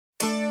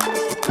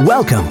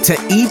Welcome to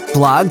Eat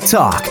Blog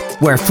Talk,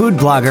 where food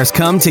bloggers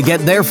come to get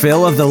their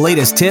fill of the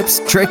latest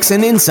tips, tricks,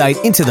 and insight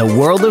into the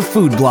world of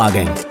food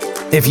blogging.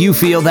 If you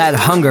feel that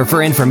hunger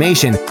for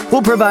information,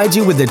 we'll provide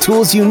you with the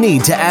tools you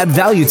need to add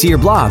value to your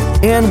blog,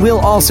 and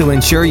we'll also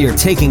ensure you're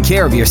taking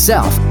care of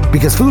yourself,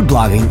 because food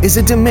blogging is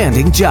a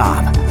demanding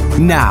job.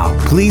 Now,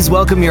 please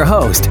welcome your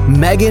host,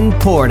 Megan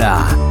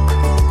Porta.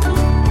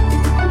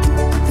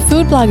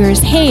 Food bloggers,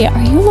 hey,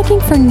 are you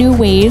looking for new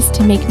ways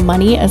to make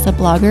money as a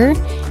blogger?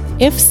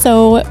 If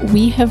so,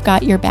 we have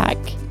got your back.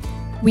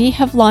 We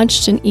have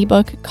launched an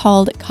ebook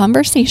called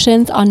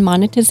Conversations on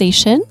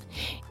Monetization.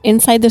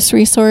 Inside this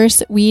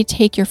resource, we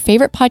take your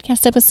favorite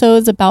podcast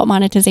episodes about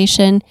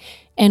monetization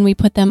and we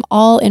put them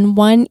all in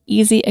one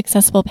easy,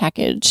 accessible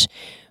package.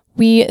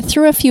 We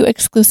threw a few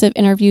exclusive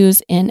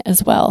interviews in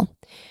as well.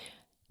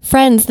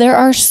 Friends, there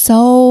are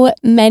so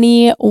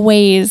many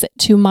ways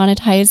to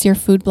monetize your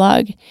food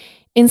blog.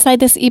 Inside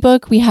this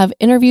ebook, we have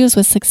interviews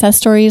with success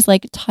stories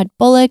like Todd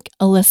Bullock,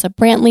 Alyssa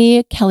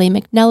Brantley, Kelly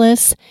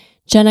McNellis,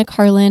 Jenna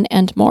Carlin,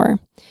 and more.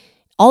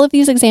 All of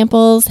these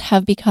examples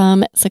have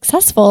become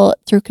successful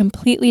through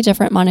completely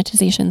different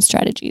monetization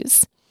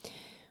strategies.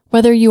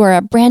 Whether you are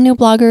a brand new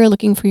blogger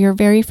looking for your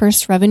very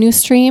first revenue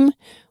stream,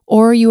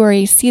 or you are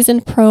a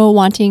seasoned pro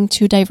wanting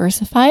to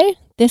diversify,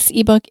 this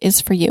ebook is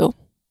for you.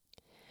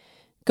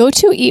 Go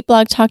to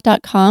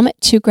eatblogtalk.com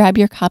to grab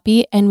your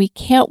copy, and we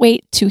can't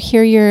wait to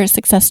hear your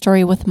success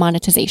story with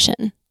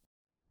monetization.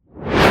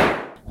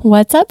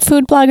 What's up,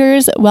 food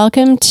bloggers?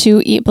 Welcome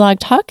to Eat Blog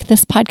Talk.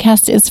 This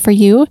podcast is for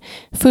you,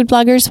 food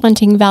bloggers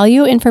wanting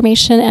value,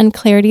 information, and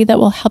clarity that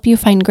will help you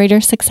find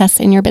greater success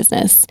in your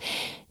business.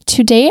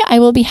 Today, I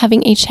will be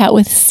having a chat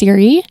with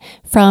Siri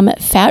from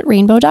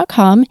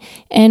fatrainbow.com,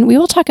 and we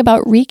will talk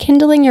about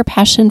rekindling your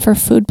passion for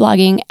food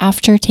blogging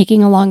after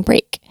taking a long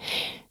break.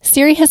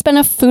 Siri has been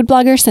a food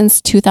blogger since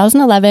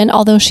 2011,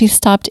 although she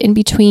stopped in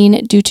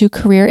between due to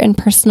career and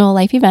personal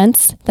life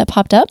events that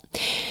popped up.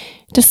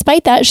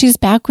 Despite that, she's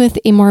back with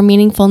a more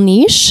meaningful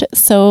niche.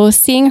 So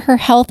seeing her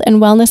health and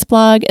wellness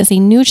blog as a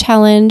new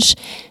challenge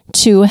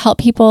to help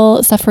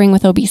people suffering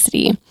with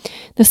obesity.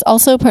 This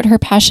also put her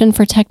passion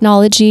for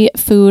technology,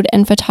 food,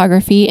 and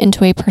photography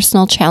into a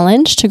personal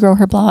challenge to grow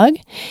her blog.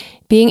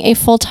 Being a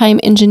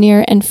full-time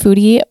engineer and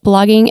foodie,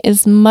 blogging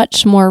is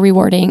much more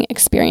rewarding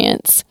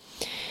experience.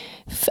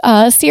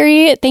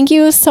 Siri, thank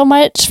you so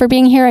much for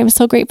being here. I'm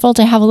so grateful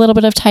to have a little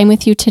bit of time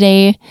with you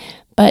today.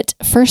 But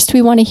first,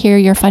 we want to hear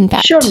your fun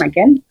fact. Sure,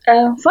 Megan.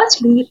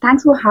 Firstly,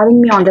 thanks for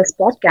having me on this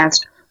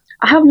podcast.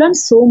 I have learned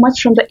so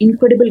much from the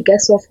incredible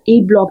guests of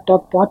Eat Blog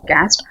Talk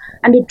podcast,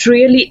 and it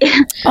really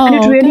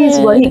is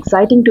very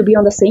exciting to be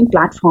on the same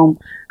platform.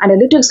 And a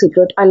little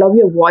secret, I love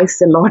your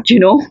voice a lot,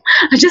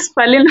 I just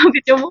fell in love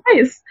with your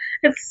voice.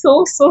 It's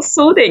so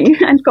soothing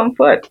and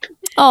comfort.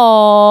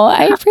 Oh,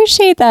 I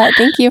appreciate that.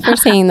 Thank you for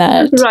saying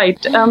that. Right.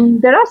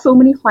 There are so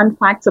many fun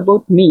facts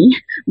about me,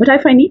 but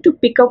if I need to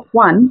pick up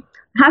one,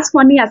 as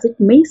funny as it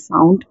may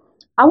sound,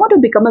 I want to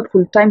become a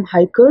full-time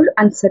hiker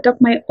and set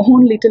up my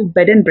own little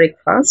bed and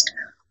breakfast,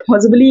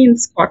 possibly in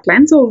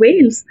Scotland or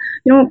Wales.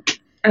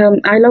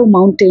 I love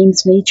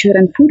mountains, nature,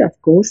 and food, of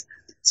course.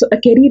 So a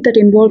career that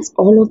involves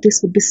all of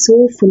this would be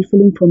so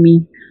fulfilling for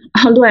me.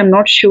 Although I'm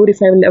not sure if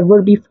I will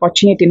ever be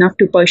fortunate enough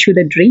to pursue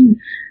the dream.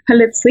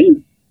 Let's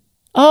see.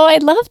 Oh, I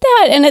love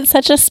that. And it's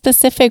such a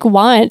specific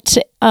want.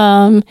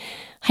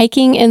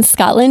 Hiking in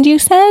Scotland, you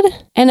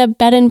said? And a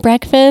bed and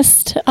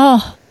breakfast.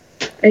 Oh,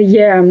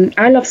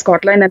 I love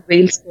Scotland and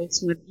Wales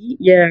personally.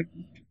 Yeah,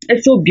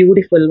 it's so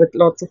beautiful with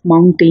lots of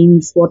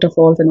mountains,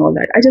 waterfalls, and all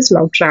that. I just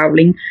love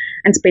traveling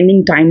and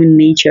spending time in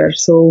nature.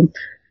 So,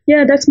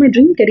 yeah, that's my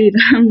dream career.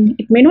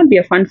 It may not be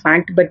a fun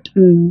fact, but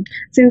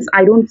since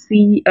I don't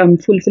see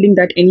fulfilling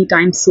that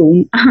anytime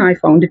soon, I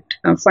found it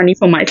funny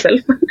for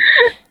myself.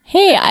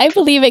 Hey, I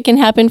believe it can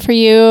happen for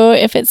you.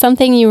 If it's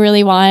something you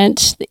really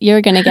want,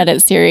 you're going to get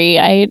it, Siri.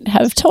 I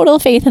have total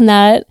faith in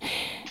that.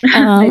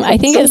 I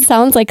think it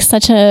sounds like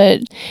such a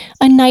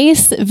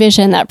nice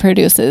vision that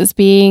produces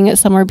being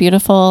somewhere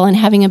beautiful and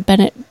having a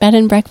bed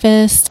and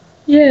breakfast.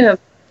 Yeah,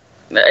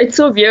 it's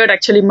so weird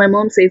actually. My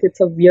mom says it's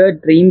a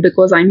weird dream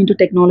because I'm into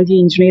technology,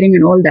 engineering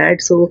and all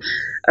that. So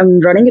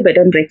running a bed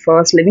and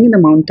breakfast, living in the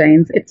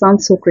mountains, it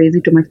sounds so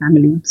crazy to my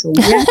family. So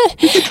yeah.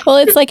 Well,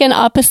 it's like an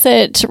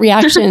opposite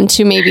reaction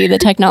to maybe the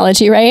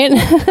technology, right?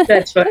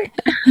 That's right.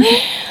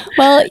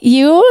 Well,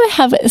 you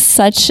have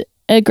such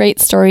a great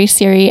story,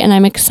 Siri, and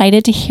I'm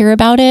excited to hear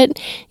about it.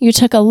 You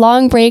took a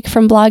long break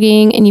from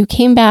blogging and you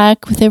came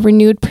back with a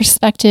renewed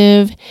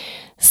perspective.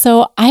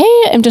 So I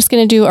am just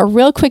going to do a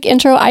real quick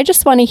intro. I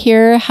just want to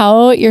hear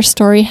how your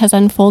story has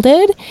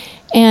unfolded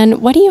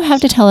and what do you have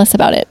to tell us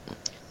about it?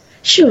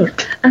 Sure.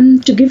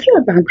 To give you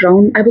a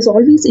background, I was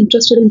always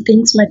interested in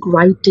things like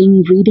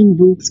writing, reading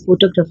books,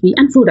 photography,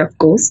 and food, of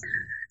course.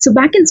 So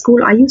back in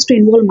school, I used to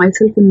involve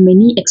myself in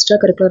many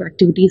extracurricular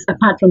activities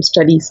apart from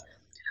studies.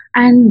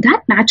 And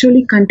that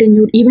naturally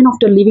continued even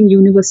after leaving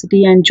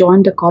university and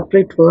joined the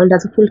corporate world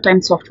as a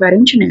full-time software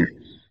engineer.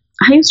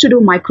 I used to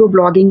do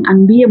microblogging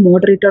and be a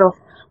moderator of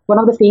one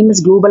of the famous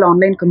global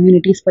online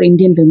communities for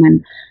Indian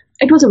women.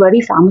 It was a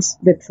very famous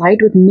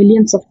website with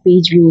millions of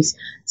page views.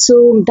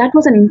 So that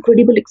was an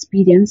incredible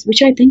experience,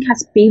 which I think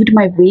has paved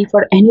my way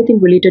for anything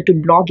related to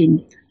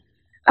blogging.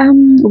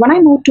 When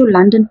I moved to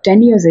London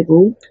 10 years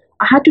ago,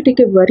 I had to take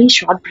a very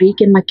short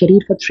break in my career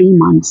for 3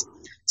 months.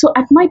 So,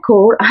 at my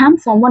core, I am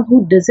someone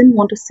who doesn't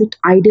want to sit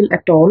idle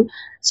at all.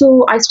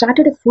 So, I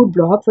started a food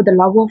blog for the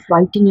love of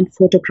writing and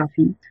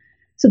photography.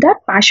 So,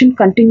 that passion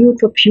continued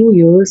for a few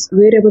years,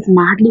 where I was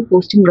madly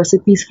posting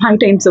recipes 5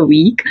 times a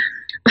week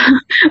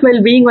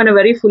while being on a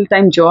very full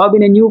time job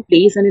in a new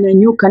place and in a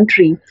new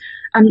country.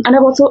 And I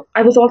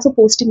was also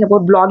posting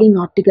about blogging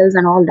articles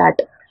and all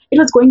that. It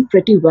was going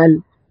pretty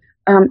well.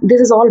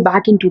 This is all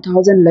back in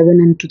 2011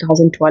 and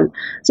 2012.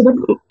 So, but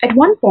at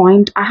one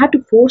point, I had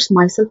to force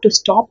myself to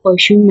stop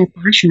pursuing my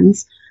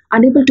passions,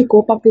 unable to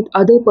cope up with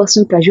other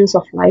personal pressures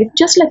of life,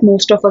 just like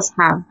most of us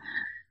have.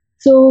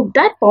 So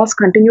that pause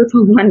continued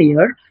for 1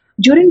 year.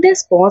 During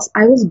this pause,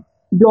 I was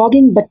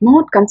blogging, but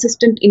not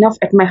consistent enough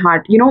at my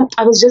heart.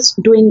 I was just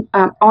doing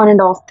on and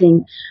off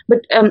thing, but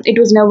it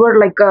was never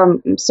like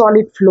a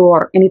solid flow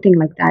or anything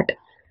like that.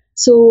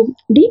 So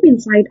deep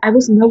inside, I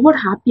was never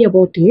happy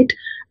about it,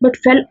 but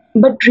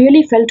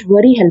really felt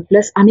very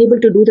helpless, unable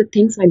to do the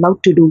things I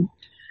love to do.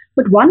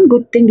 But one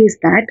good thing is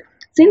that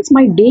since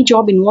my day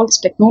job involves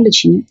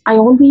technology, I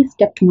always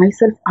kept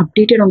myself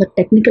updated on the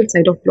technical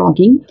side of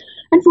blogging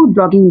and food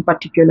blogging in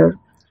particular.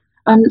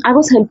 I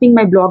was helping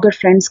my blogger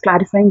friends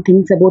clarifying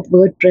things about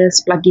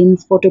WordPress,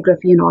 plugins,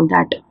 photography, and all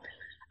that.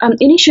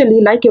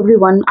 Initially, like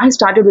everyone, I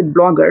started with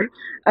Blogger,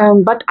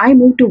 but I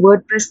moved to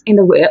WordPress in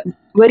the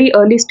very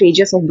early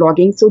stages of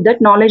blogging. So that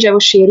knowledge I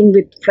was sharing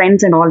with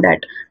friends and all that.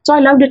 So I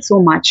loved it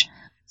so much.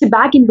 See,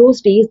 back in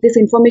those days, this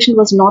information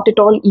was not at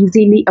all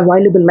easily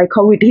available like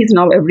how it is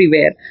now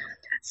everywhere.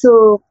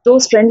 So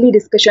those friendly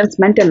discussions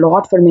meant a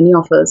lot for many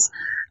of us.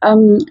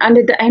 And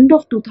at the end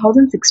of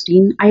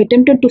 2016, I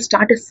attempted to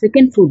start a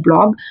second food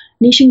blog,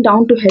 niching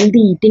down to healthy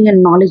eating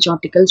and knowledge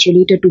articles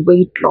related to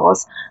weight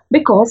loss.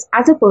 Because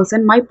as a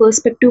person, my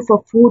perspective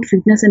for food,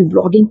 fitness, and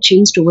blogging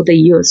changed over the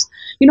years.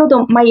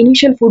 My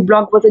initial food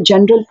blog was a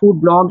general food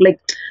blog, like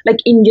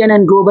Indian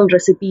and global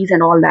recipes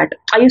and all that.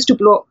 I used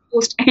to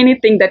post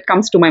anything that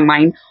comes to my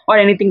mind or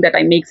anything that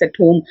I makes at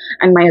home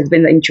and my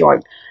husband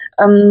enjoyed.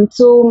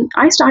 So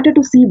I started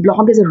to see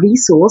blog as a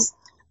resource.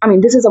 I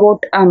mean, this is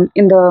about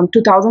in the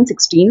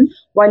 2016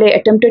 while I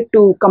attempted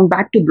to come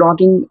back to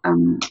blogging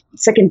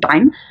second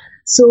time.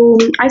 So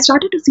I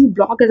started to see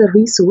blog as a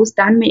resource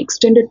than my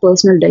extended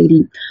personal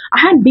diary. I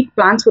had big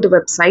plans for the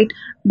website,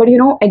 but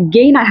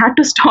again, I had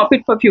to stop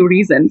it for a few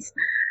reasons.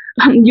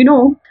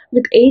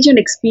 With age and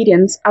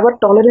experience, our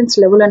tolerance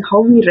level and how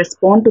we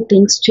respond to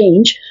things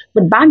change.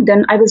 But back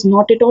then, I was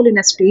not at all in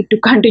a state to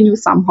continue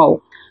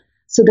somehow.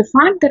 So the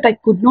fact that I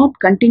could not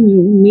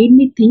continue made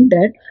me think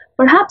that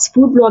perhaps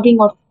food blogging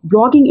or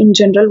blogging in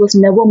general was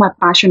never my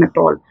passion at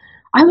all.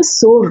 I was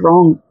so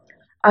wrong.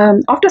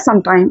 After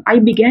some time, I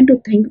began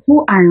to think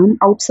who I am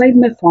outside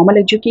my formal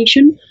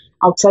education,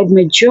 outside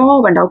my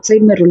job, and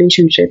outside my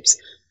relationships.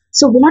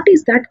 So, what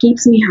is that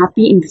keeps me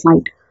happy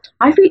inside?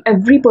 I feel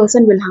every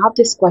person will have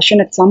this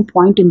question at some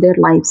point in their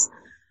lives.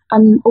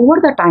 And over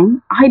the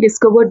time, I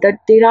discovered that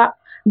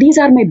these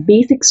are my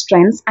basic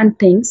strengths and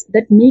things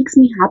that makes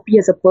me happy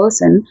as a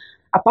person.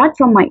 Apart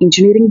from my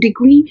engineering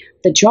degree,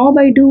 the job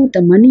I do,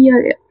 the money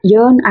I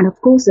earn, and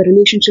of course the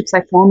relationships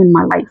I form in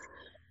my life.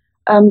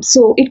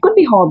 So it could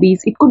be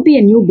hobbies, it could be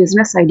a new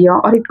business idea,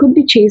 or it could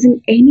be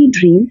chasing any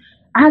dream,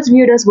 as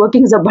weird as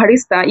working as a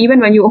barista, even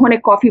when you own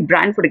a coffee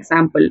brand, for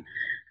example.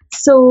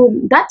 So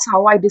that's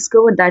how I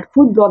discovered that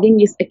food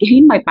blogging is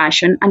again my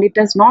passion and it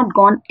has not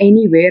gone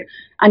anywhere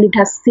and it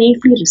has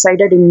safely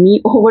resided in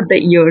me over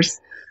the years.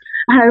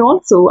 And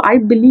I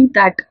believe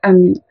that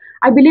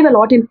I believe a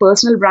lot in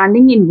personal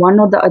branding in one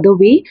or the other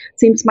way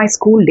since my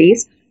school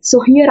days. So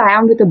here I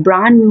am with a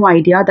brand new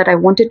idea that I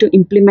wanted to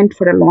implement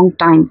for a long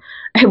time.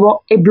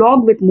 A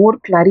blog with more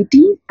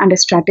clarity and a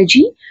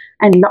strategy,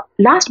 and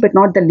last but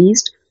not the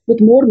least,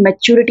 with more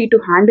maturity to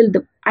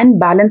handle and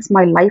balance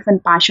my life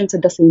and passions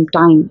at the same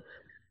time.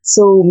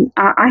 So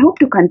I hope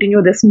to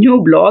continue this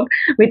new blog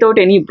without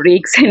any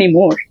breaks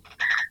anymore.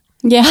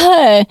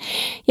 Yeah.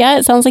 Yeah.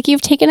 It sounds like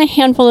you've taken a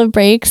handful of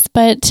breaks,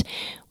 but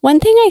one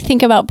thing I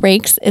think about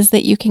breaks is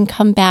that you can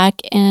come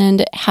back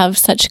and have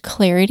such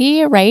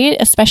clarity, right?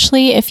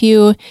 Especially if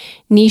you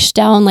niche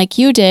down like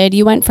you did.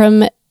 You went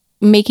from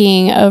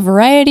making a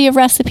variety of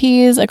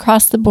recipes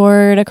across the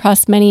board,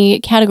 across many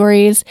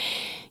categories.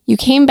 You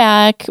came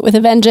back with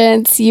a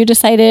vengeance. You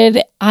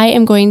decided, I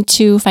am going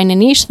to find a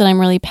niche that I'm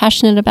really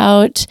passionate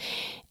about,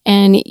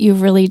 and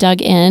you've really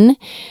dug in.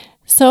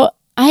 So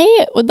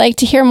I would like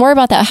to hear more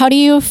about that. How do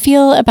you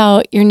feel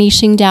about your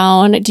niching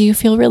down? Do you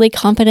feel really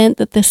confident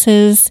that this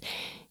is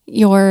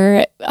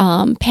your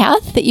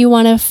path that you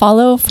want to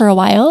follow for a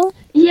while?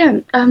 Yeah,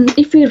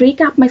 if we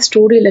recap my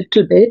story a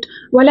little bit,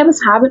 while I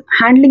was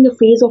handling a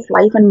phase of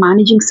life and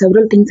managing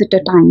several things at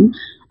a time,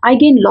 I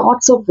gained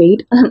lots of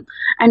weight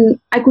and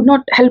I could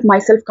not help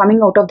myself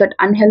coming out of that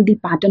unhealthy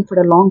pattern for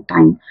a long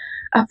time.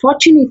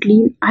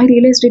 Fortunately, I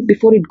realized it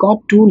before it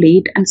got too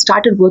late and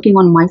started working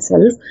on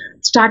myself,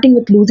 starting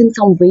with losing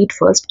some weight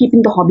first,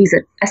 keeping the hobbies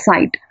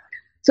aside.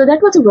 So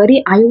that was a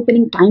very eye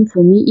opening time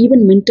for me,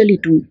 even mentally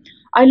too.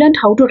 I learned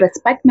how to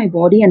respect my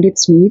body and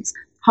its needs,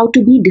 how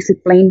to be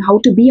disciplined, how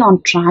to be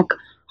on track,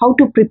 how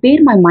to prepare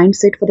my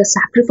mindset for the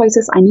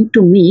sacrifices I need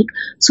to make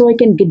so I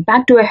can get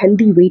back to a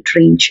healthy weight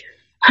range.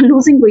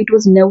 Losing weight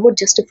was never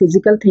just a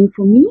physical thing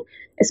for me,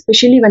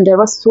 especially when there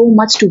was so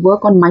much to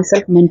work on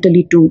myself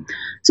mentally too.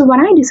 So when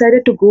I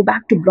decided to come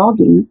back to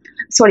blogging,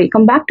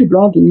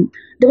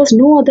 there was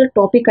no other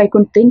topic I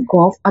could think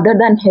of other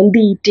than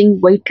healthy eating,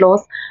 weight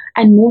loss,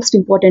 and most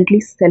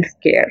importantly, self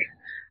care.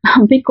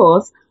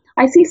 Because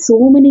I see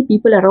so many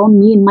people around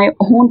me in my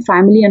own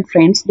family and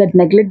friends that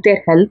neglect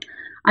their health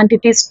and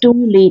it is too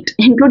late,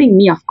 including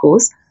me, of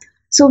course.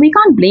 So we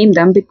can't blame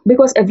them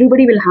because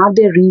everybody will have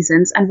their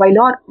reasons, and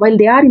while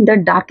they are in their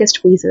darkest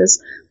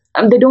phases,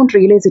 they don't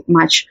realize it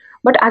much.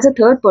 But as a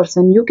third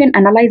person, you can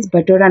analyze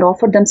better and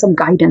offer them some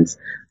guidance.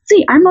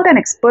 See, I'm not an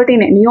expert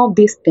in any of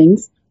these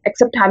things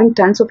except having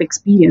tons of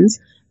experience,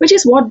 which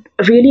is what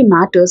really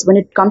matters when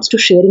it comes to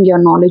sharing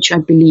your knowledge, I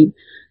believe.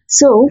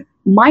 So,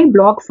 my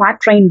blog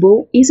Fat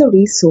Rainbow is a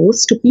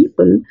resource to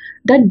people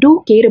that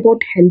do care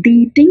about healthy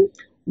eating,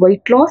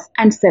 weight loss,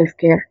 and self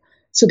care.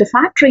 So, the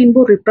Fat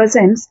Rainbow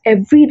represents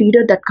every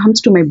reader that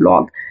comes to my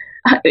blog.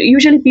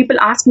 Usually, people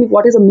ask me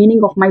what is the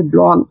meaning of my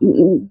blog.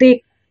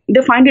 They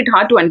find it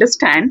hard to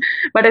understand,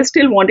 but I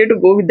still wanted to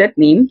go with that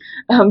name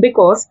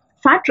because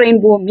Fat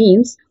Rainbow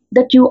means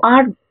that you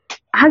are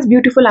as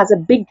beautiful as a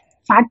big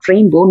fat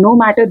rainbow, no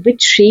matter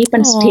which shape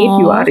and state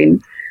you Aw. are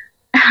in.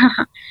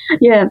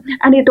 Yeah,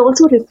 and it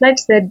also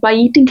reflects that by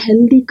eating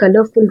healthy,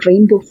 colorful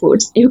rainbow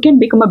foods, you can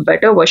become a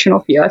better version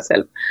of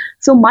yourself.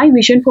 So, my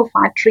vision for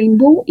Fat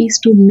Rainbow is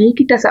to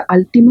make it as an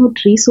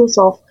ultimate resource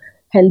of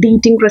healthy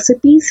eating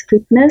recipes,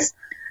 fitness,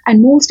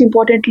 and most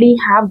importantly,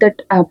 have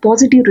that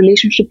positive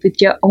relationship with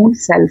your own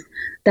self.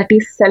 That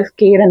is self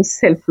care and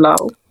self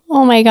love.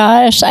 Oh my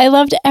gosh, I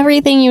loved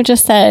everything you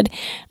just said.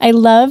 I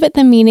love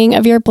the meaning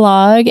of your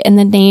blog and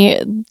the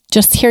name.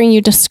 Just hearing you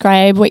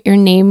describe what your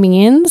name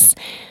means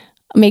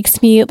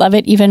makes me love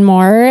it even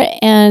more.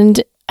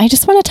 And I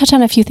just want to touch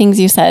on a few things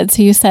you said.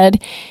 So you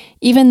said,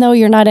 even though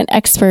you're not an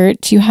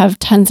expert, you have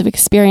tons of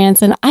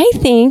experience. And I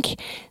think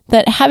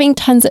that having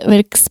tons of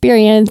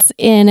experience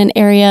in an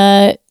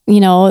area,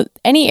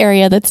 any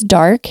area that's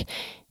dark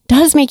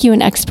does make you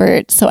an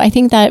expert. So I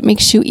think that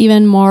makes you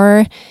even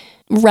more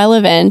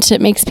relevant.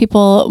 It makes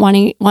people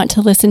want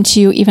to listen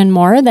to you even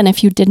more than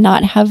if you did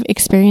not have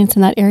experience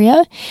in that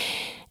area.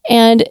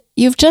 And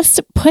you've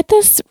just put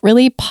this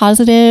really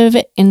positive,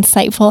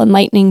 insightful,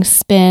 enlightening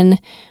spin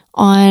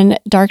on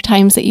dark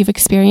times that you've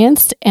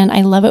experienced. And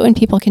I love it when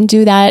people can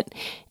do that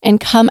and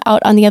come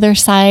out on the other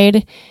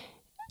side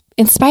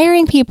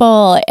inspiring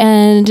people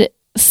and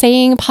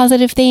saying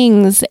positive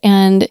things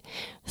and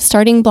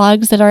starting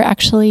blogs that are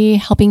actually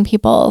helping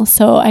people.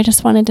 So I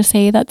just wanted to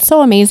say that's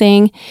so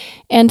amazing.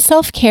 And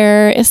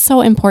self-care is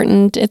so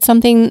important. It's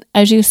something,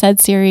 as you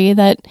said, Siri,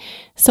 that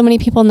so many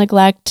people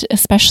neglect,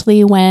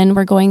 especially when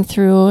we're going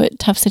through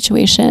tough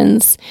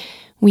situations.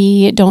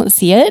 We don't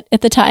see it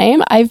at the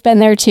time. I've been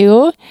there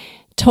too.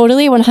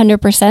 Totally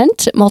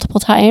 100%, multiple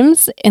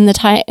times in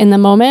the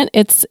moment.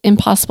 It's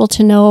impossible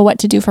to know what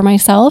to do for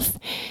myself.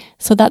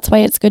 So that's why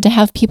it's good to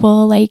have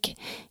people like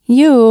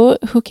you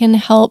who can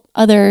help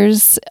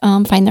others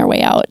find their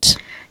way out.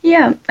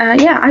 Yeah,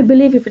 I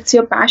believe if it's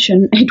your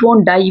passion, it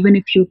won't die even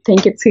if you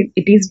think it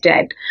is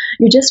dead.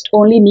 You just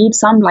only need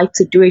some life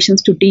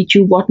situations to teach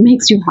you what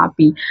makes you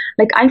happy.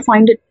 Like I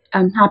find it.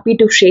 I'm happy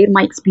to share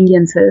my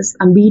experiences,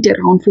 be it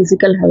around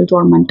physical health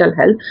or mental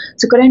health.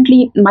 So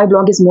currently, my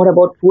blog is more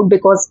about food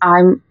because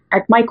I'm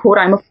at my core.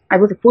 I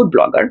was a food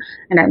blogger,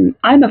 and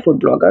I'm a food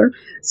blogger.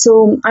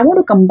 So I want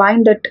to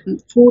combine that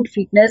food,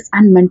 fitness,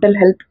 and mental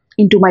health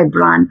into my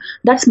brand.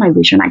 That's my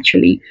vision,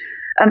 actually.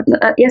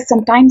 Yes,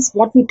 sometimes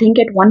what we think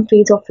at one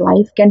phase of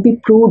life can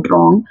be proved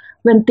wrong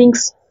when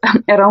things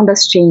around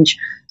us change.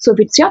 So if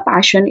it's your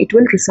passion, it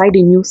will reside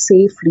in you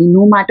safely,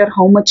 no matter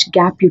how much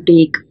gap you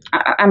take.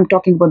 I'm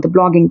talking about the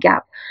blogging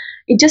gap.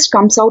 It just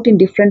comes out in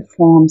different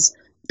forms.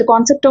 The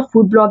concept of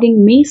food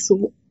blogging may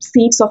sow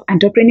seeds of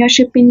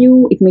entrepreneurship in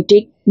you. It may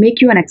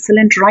make you an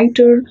excellent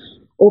writer,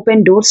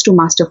 open doors to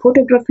master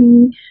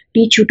photography,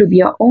 teach you to be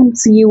your own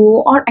CEO,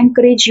 or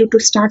encourage you to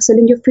start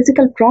selling your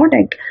physical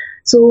product.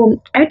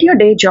 So, at your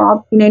day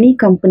job, in any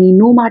company,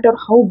 no matter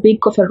how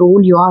big of a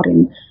role you are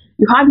in,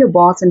 you have your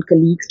boss and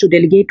colleagues to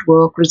delegate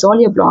work,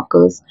 resolve your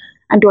blockers,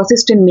 and to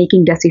assist in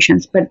making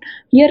decisions. But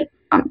here,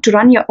 to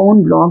run your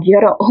own blog,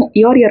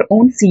 you're your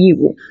own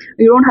CEO.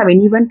 You don't have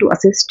anyone to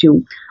assist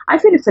you. I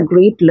feel it's a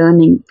great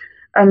learning.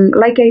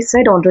 Like I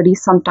said already,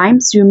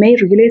 sometimes you may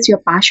realize your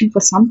passion for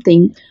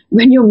something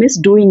when you miss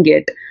doing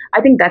it. I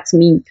think that's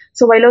me.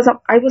 So while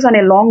I was on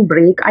a long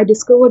break, I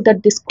discovered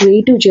that this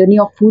creative journey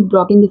of food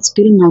blogging is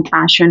still my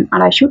passion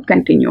and I should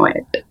continue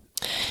it.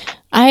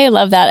 I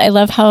love that. I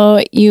love how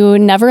you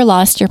never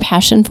lost your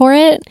passion for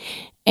it.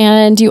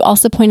 And you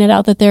also pointed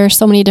out that there are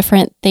so many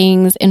different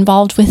things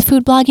involved with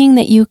food blogging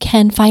that you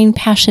can find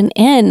passion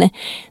in.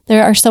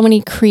 There are so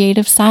many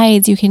creative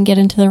sides. You can get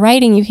into the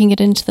writing, you can get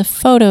into the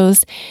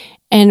photos,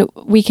 and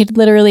we could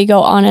literally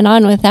go on and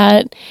on with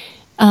that.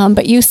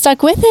 But you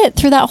stuck with it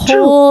through that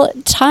whole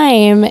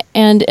time,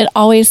 and it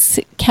always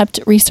kept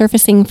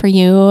resurfacing for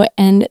you.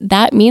 And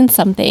that means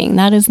something.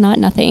 That is not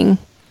nothing.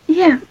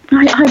 Yeah,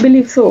 I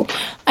believe so.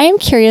 I am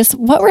curious,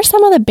 what were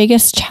some of the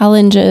biggest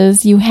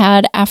challenges you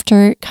had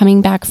after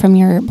coming back from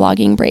your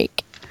blogging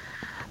break?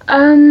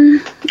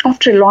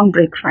 After a long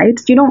break, right?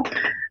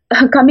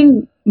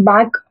 Coming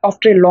back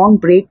after a long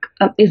break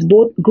is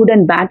both good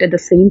and bad at the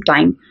same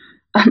time.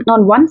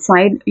 On one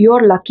side, you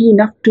are lucky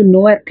enough to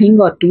know a thing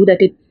or two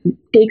that it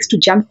takes to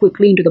jump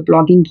quickly into the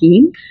blogging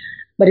game.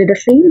 But at the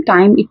same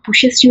time, it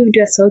pushes you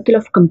into a circle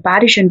of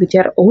comparison with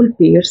your old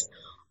peers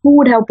who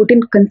would have put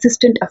in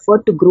consistent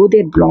effort to grow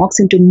their blogs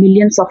into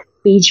millions of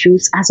page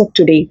views as of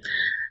today.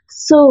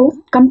 So,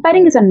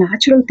 comparing is a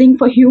natural thing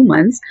for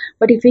humans,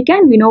 but if we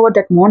can win over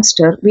that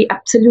monster, we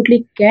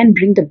absolutely can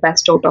bring the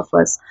best out of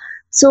us.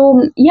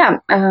 So, yeah,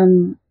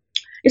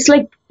 it's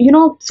like,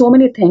 so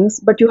many things,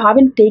 but you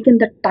haven't taken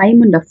the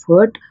time and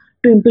effort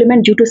to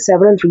implement due to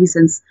several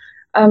reasons.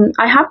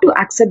 I have to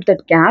accept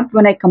that gap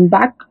when I come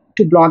back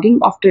to blogging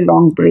after a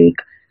long break.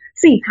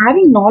 See,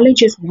 having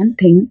knowledge is one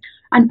thing,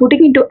 and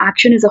putting into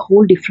action is a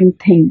whole different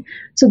thing.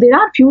 So there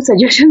are few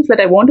suggestions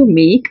that I want to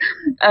make.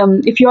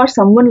 If you are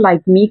someone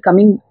like me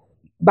coming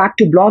back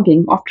to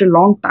blogging after a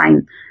long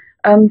time,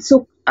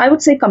 so I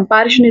would say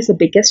comparison is the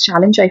biggest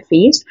challenge I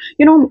faced.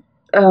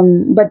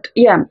 But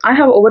yeah, I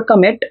have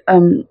overcome it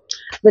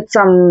with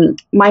some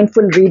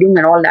mindful reading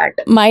and all that.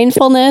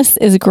 Mindfulness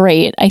is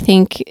great. I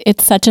think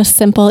it's such a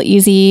simple,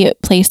 easy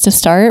place to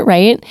start,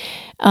 right?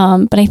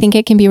 But I think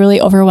it can be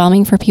really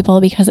overwhelming for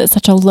people because it's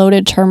such a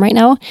loaded term right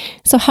now.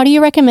 So how do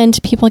you recommend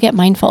people get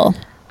mindful?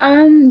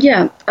 Find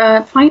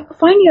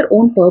your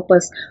own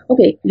purpose.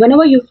 Okay,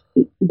 whenever you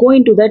go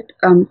into that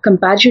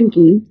comparison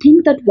game,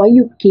 think that why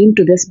you came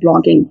to this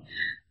blogging.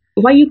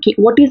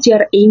 What is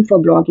your aim for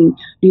blogging?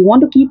 Do you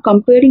want to keep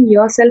comparing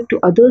yourself to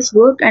others'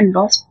 work and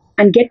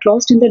get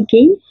lost in that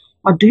game,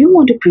 or do you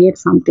want to create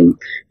something?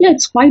 Yeah,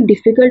 it's quite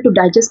difficult to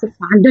digest the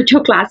fact that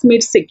your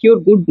classmates secure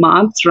good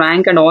marks,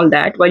 rank, and all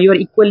that, while you are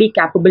equally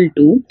capable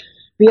too.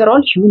 We are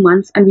all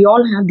humans, and we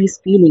all have these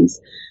feelings.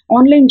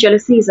 Online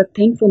jealousy is a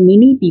thing for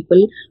many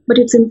people, but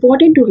it's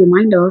important to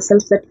remind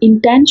ourselves that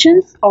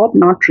intentions are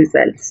not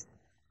results.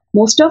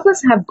 Most of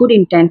us have good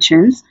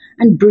intentions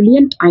and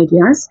brilliant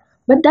ideas,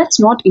 but that's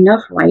not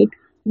enough, right?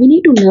 We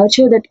need to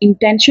nurture that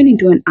intention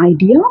into an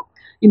idea,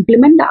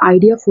 implement the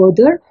idea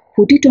further,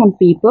 put it on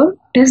paper,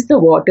 test the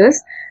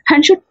waters,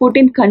 and should put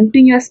in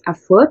continuous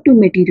effort to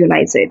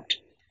materialize it.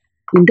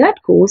 In that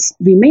course,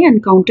 we may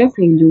encounter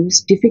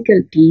failures,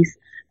 difficulties,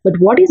 but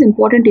what is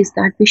important is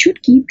that we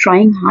should keep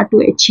trying hard to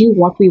achieve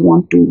what we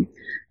want to.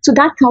 So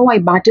that's how I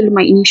battled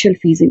my initial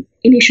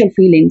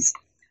feelings.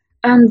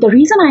 The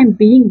reason I am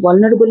being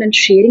vulnerable and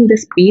sharing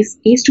this space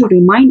is to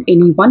remind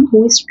anyone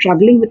who is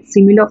struggling with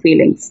similar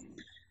feelings.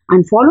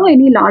 And follow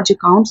any large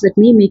accounts that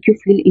may make you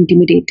feel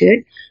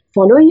intimidated.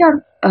 Follow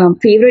your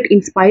favorite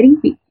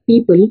inspiring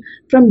people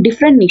from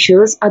different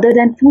niches other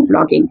than food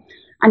blogging.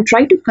 And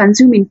try to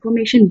consume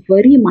information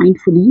very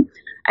mindfully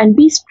and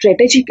be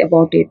strategic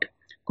about it.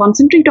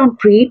 Concentrate on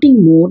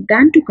creating more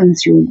than to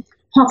consume.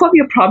 Half of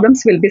your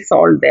problems will be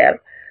solved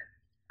there.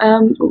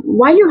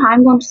 While you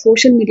hang on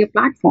social media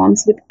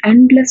platforms with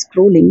endless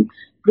scrolling,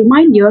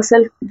 remind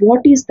yourself what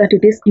is that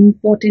it is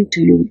important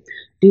to you.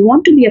 Do you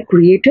want to be a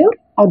creator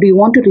or do you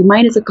want to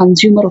remain as a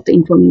consumer of the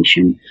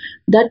information?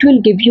 That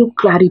will give you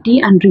clarity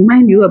and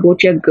remind you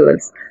about your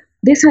goals.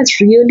 This has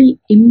really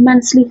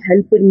immensely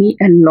helped me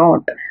a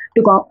lot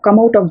to come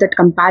out of that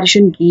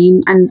comparison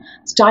game and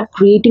start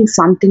creating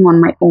something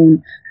on my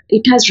own.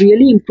 It has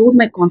really improved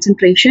my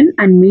concentration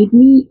and made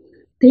me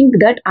think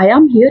that I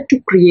am here to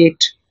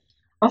create.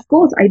 Of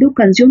course, I do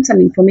consume some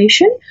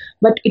information,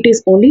 but it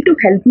is only to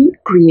help me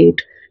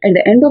create. At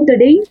the end of the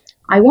day,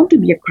 I want to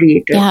be a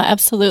creator. Yeah,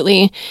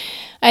 absolutely.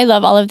 I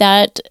love all of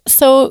that.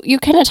 So you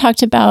kind of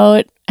talked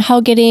about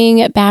how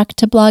getting back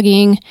to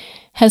blogging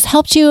has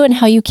helped you and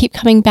how you keep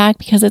coming back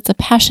because it's a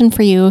passion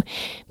for you.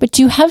 But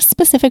do you have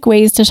specific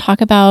ways to talk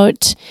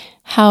about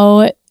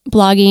how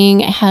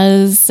blogging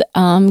has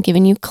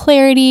given you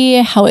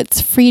clarity, how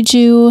it's freed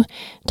you?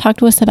 Talk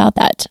to us about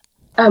that.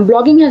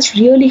 Blogging has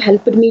really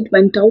helped me to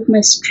vent out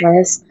my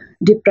stress,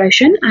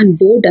 depression, and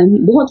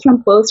boredom, both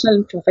from personal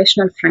and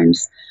professional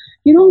friends.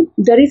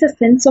 There is a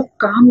sense of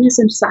calmness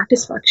and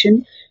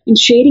satisfaction in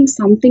sharing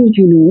something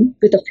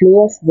with a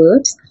flow of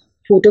words,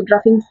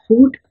 photographing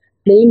food,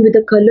 playing with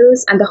the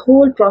colors, and the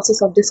whole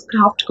process of this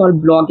craft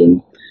called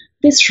blogging.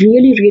 This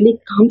really,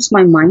 really calms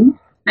my mind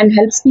and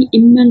helps me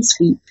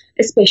immensely,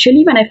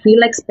 especially when I feel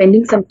like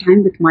spending some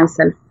time with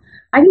myself.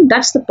 I think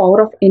that's the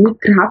power of any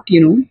craft.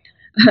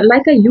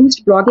 Like I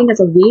used blogging as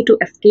a way to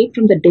escape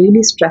from the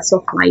daily stress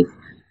of life.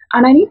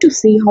 And I need to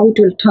see how it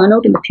will turn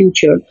out in the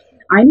future.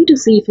 I need to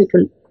see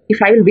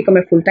if I will become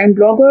a full-time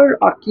blogger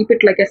or keep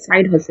it like a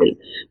side hustle.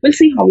 We'll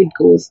see how it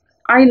goes.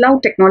 I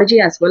love technology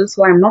as well,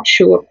 so I'm not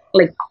sure.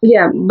 Like,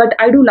 yeah, but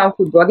I do love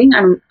food blogging,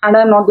 and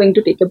I'm not going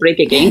to take a break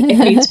again, at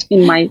least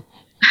in my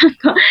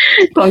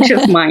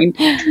conscious mind.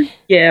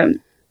 Yeah.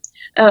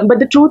 But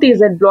the truth is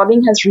that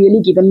blogging has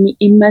really given me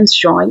immense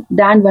joy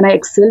than when I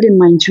excelled in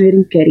my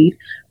engineering career,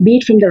 be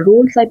it from the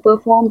roles I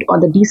performed or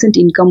the decent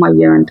income I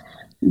earned.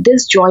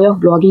 This joy of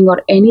blogging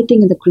or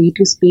anything in the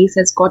creative space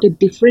has got a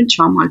different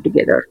charm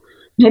altogether.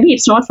 Maybe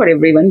it's not for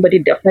everyone, but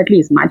it definitely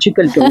is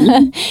magical to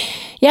me.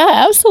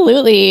 Yeah,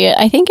 absolutely.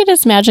 I think it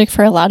is magic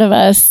for a lot of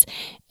us.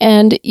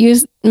 And you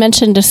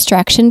mentioned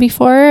distraction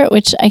before,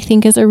 which I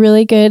think is a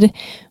really good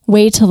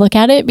way to look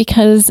at it,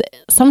 because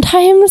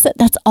sometimes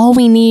that's all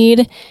we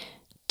need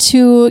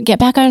to get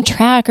back on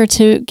track or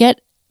to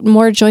get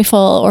more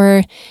joyful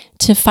or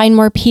to find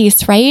more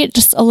peace, right?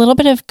 Just a little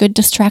bit of good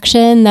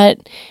distraction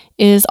that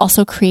is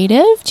also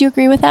creative. Do you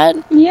agree with that?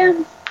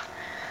 Yeah.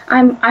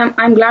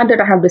 I'm glad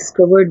that I have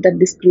discovered that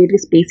this creative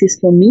space is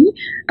for me.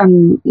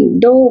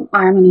 Though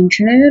I'm an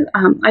engineer,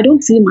 I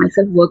don't see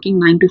myself working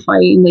 9 to 5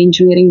 in the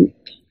engineering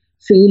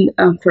field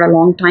for a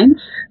long time.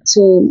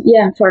 So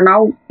yeah, for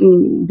now,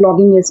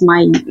 blogging is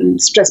my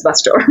stress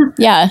buster.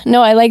 Yeah,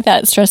 no, I like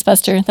that, stress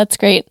buster. That's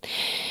great.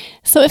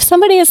 So if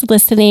somebody is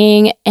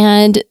listening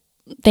and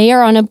they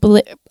are on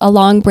a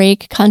long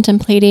break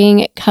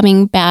contemplating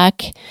coming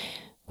back,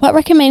 what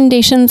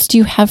recommendations do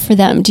you have for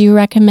them? Do you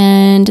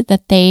recommend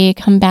that they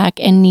come back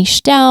and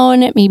niche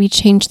down, maybe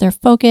change their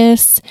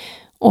focus,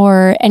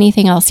 or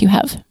anything else you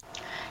have?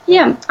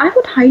 Yeah, I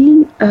would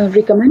highly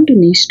recommend to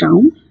niche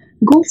down.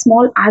 Go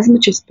small as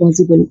much as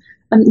possible.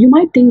 You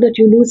might think that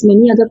you lose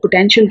many other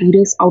potential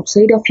readers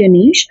outside of your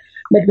niche,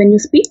 but when you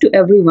speak to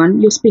everyone,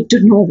 you speak to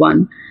no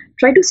one.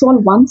 Try to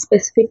solve one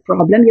specific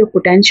problem your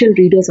potential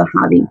readers are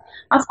having.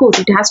 Of course,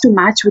 it has to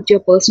match with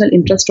your personal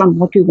interest on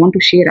what you want to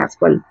share as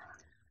well.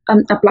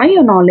 Apply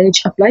your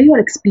knowledge, apply your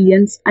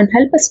experience, and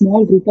help a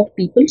small group of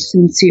people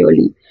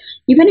sincerely.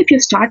 Even if you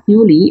start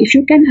newly, if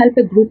you can help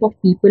a group of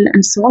people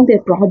and solve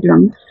their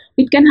problem,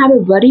 it can have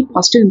a very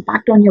positive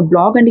impact on your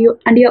blog and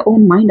your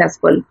own mind as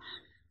well.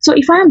 So,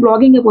 if I am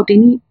blogging about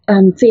any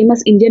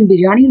famous Indian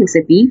biryani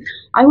recipe,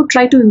 I would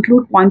try to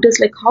include pointers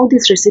like how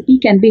this recipe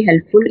can be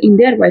helpful in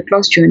their weight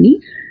loss journey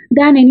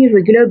than any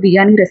regular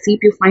biryani recipe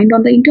you find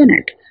on the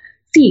internet.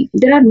 See,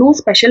 there are no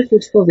special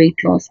foods for weight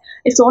loss.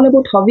 It's all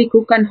about how we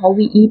cook and how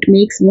we eat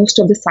makes most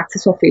of the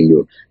success or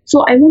failure.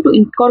 So I want to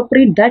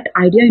incorporate that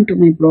idea into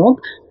my blog,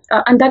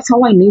 and that's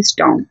how I niche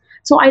down.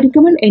 So I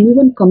recommend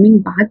anyone coming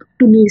back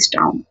to niche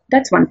down.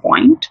 That's one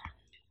point.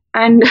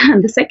 And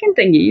the second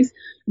thing is,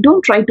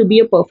 don't try to be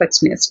a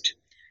perfectionist.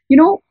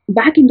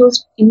 Back in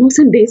those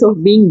innocent days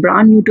of being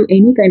brand new to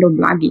any kind of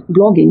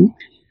blogging,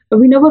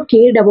 we never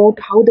cared about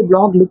how the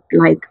blog looked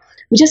like.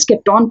 We just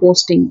kept on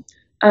posting.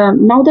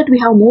 Now that we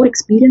have more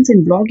experience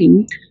in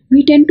blogging,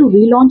 we tend to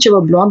relaunch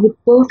our blog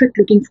with perfect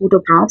looking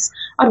photographs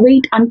or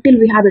wait until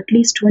we have at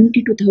least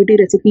 20 to 30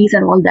 recipes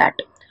and all that.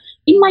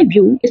 In my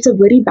view, it's a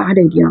very bad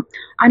idea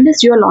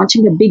unless you are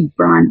launching a big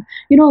brand.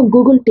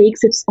 Google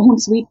takes its own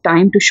sweet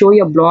time to show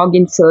your blog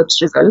in search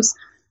results,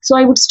 so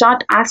I would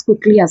start as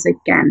quickly as I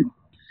can.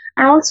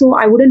 And also,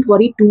 I wouldn't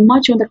worry too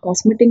much on the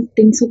cosmetic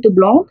things of the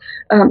blog,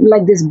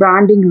 like this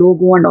branding,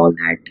 logo, and all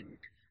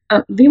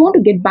that. We want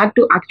to get back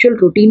to actual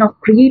routine of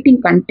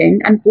creating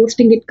content and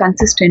posting it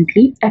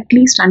consistently, at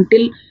least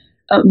until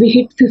we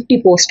hit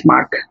 50 post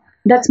mark.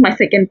 That's my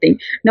second thing.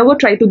 Never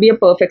try to be a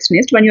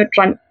perfectionist when you're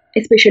trying,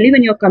 especially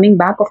when you're coming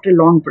back after a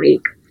long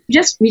break.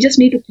 We just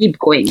need to keep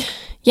going.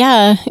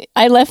 Yeah,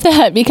 I love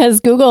that because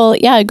Google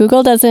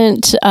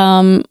doesn't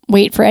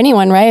wait for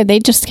anyone, right? They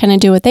just kind of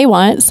do what they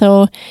want.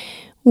 So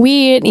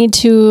we need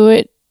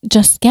to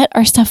just get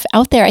our stuff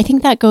out there. I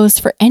think that goes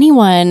for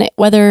anyone,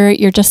 whether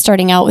you're just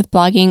starting out with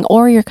blogging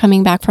or you're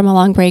coming back from a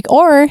long break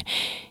or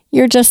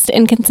you're just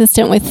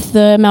inconsistent with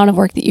the amount of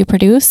work that you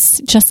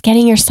produce, just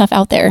getting your stuff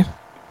out there.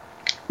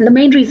 The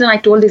main reason I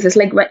told this is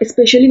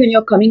especially when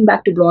you're coming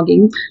back to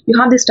blogging, you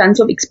have this tons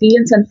of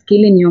experience and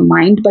skill in your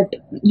mind, but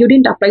you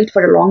didn't apply it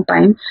for a long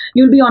time.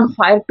 You'll be on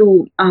fire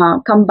to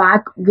come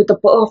back with a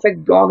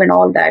perfect blog and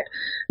all that.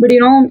 But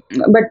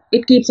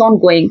it keeps on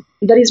going.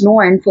 There is no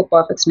end for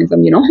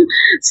perfectionism,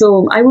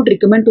 So I would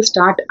recommend to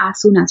start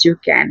as soon as you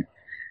can.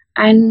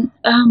 And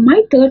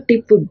my third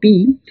tip would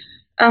be,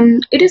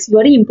 it is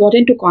very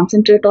important to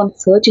concentrate on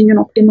search engine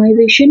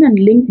optimization and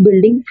link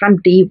building from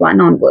day one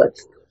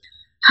onwards.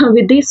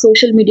 With these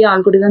social media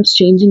algorithms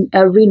changing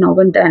every now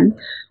and then,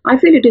 I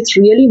feel it is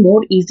really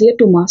more easier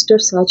to master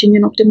search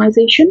engine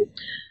optimization.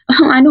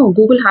 I know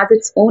Google has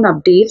its own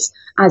updates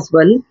as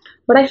well,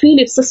 but I feel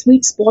it's a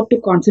sweet spot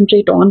to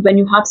concentrate on when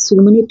you have so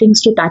many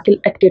things to tackle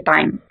at a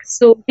time.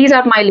 So these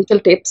are my little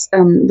tips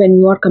when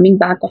you are coming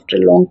back after a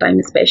long time,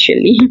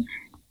 especially.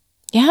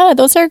 Yeah,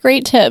 those are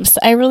great tips.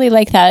 I really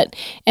like that.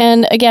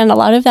 And again, a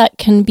lot of that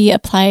can be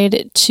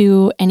applied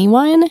to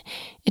anyone.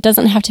 It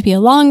doesn't have to be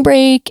a long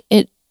break.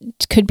 It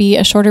could be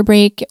a shorter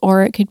break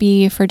or it could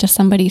be for just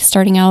somebody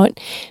starting out.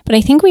 But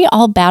I think we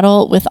all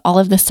battle with all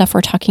of the stuff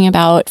we're talking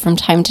about from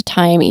time to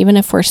time, even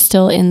if we're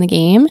still in the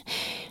game.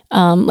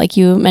 Like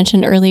you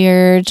mentioned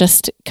earlier,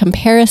 just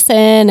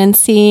comparison and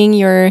seeing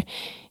your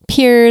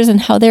peers and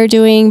how they're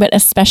doing. But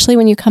especially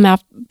when you come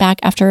back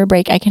after a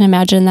break, I can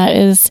imagine that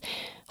is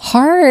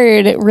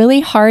hard, really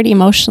hard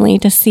emotionally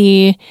to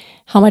see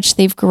how much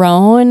they've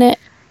grown.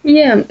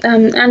 Yeah,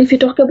 and if you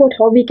talk about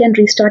how we can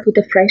restart with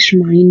a fresh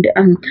mind,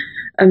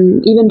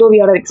 even though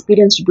we are an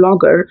experienced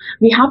blogger,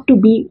 we have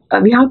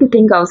to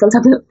think ourselves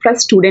as a fresh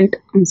student.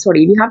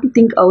 We have to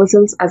think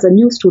ourselves as a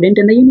new student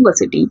in the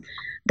university.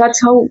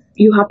 That's how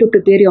you have to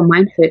prepare your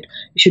mindset.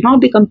 You should not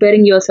be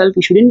comparing yourself.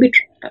 You shouldn't be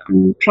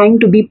trying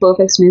to be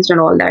perfectionist and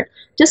all that.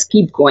 Just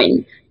keep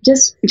going.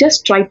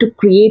 Just try to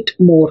create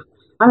more.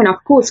 I mean,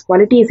 of course,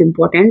 quality is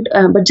important,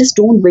 but just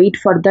don't wait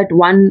for that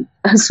one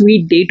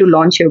sweet day to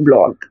launch your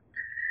blog.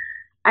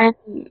 And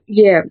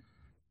yeah,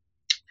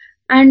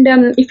 and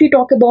if you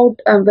talk about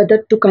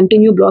whether to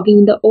continue blogging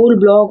in the old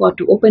blog or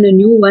to open a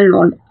new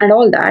one and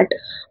all that,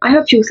 I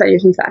have few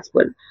suggestions as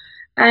well.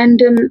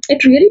 And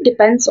it really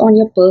depends on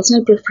your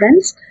personal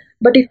preference.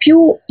 But if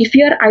your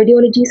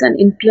ideologies and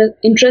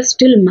interests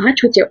still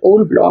match with your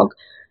old blog,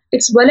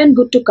 it's well and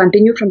good to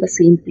continue from the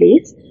same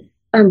place.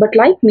 But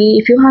like me,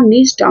 if you have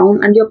niched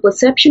down and your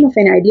perception of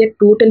an idea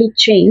totally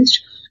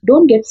changed,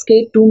 don't get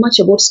scared too much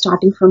about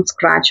starting from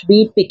scratch,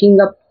 be it picking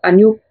up a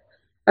new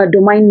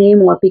domain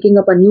name or picking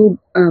up a new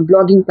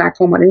blogging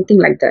platform or anything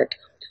like that.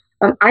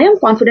 I am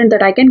confident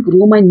that I can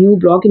grow my new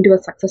blog into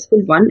a successful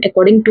one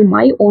according to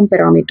my own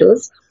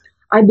parameters.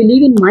 I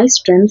believe in my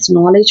strengths,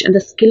 knowledge, and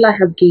the skill I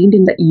have gained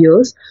in the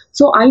years,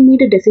 so I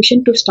made a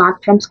decision to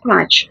start from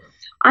scratch.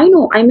 I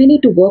know I may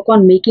need to work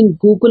on making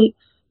Google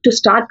to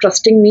start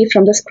trusting me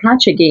from the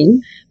scratch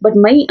again, but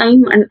my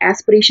aim and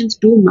aspirations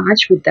do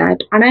match with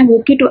that, and I'm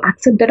okay to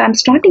accept that I'm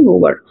starting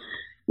over.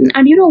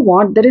 And you know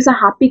what? There is a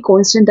happy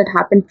coincidence that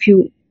happened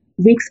few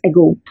weeks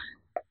ago.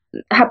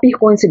 Happy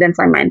coincidence,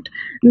 I meant.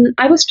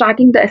 I was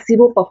tracking the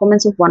SEO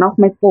performance of one of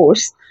my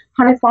posts,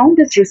 and I found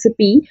this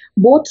recipe,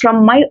 both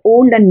from my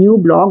old and new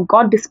blog,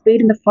 got displayed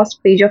in the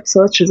first page of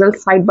search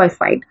results side by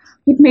side.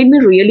 It made me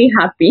really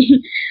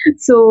happy.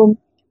 So,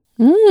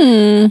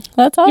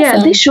 that's awesome.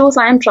 yeah, this shows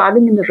I am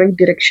traveling in the right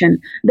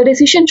direction. The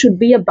decision should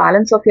be a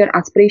balance of your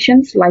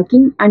aspirations,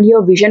 liking, and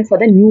your vision for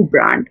the new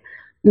brand.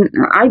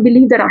 I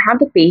believe that I have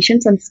the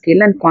patience and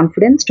skill and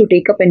confidence to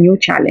take up a new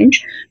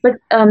challenge. But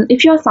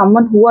if you are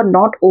someone who are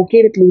not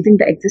okay with losing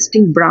the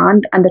existing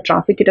brand and the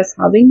traffic it is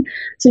having,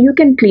 so you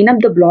can clean up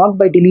the blog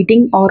by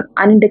deleting or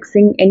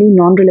unindexing any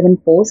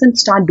non-relevant posts and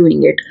start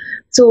doing it.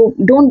 So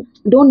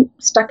don't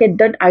stuck at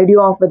that idea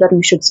of whether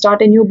you should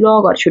start a new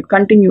blog or should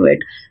continue it.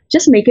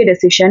 Just make a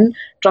decision,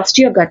 trust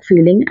your gut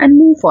feeling, and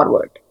move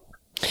forward.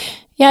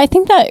 Yeah, I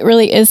think that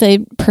really is a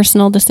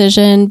personal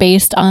decision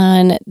based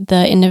on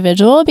the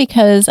individual,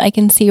 because I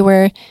can see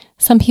where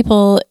some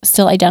people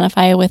still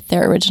identify with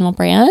their original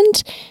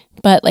brand.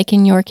 But like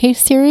in your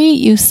case, Siri,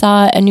 you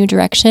saw a new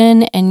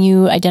direction and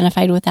you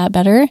identified with that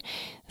better.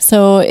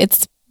 So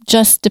it's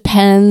just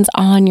depends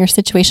on your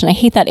situation. I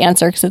hate that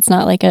answer because it's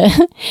not like a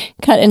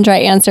cut and dry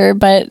answer,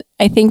 but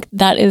I think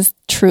that is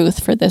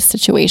truth for this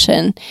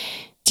situation.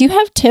 Do you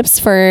have tips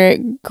for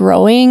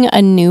growing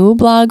a new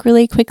blog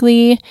really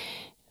quickly?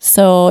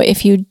 So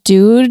if you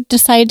do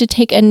decide to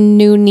take a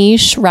new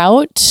niche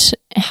route,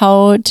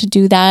 how to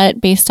do that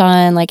based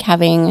on like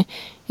having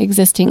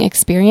existing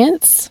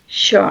experience?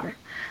 Sure.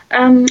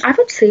 I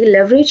would say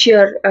leverage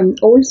your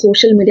old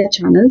social media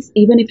channels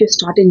even if you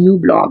start a new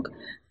blog.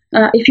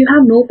 If you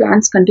have no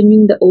plans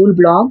continuing the old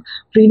blog,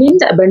 rename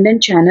the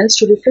abandoned channels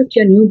to reflect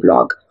your new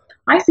blog.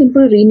 I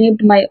simply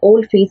renamed my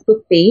old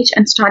Facebook page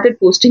and started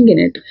posting in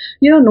it.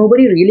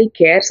 Nobody really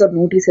cares or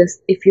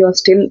notices if you're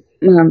still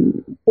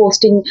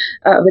posting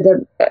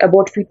whether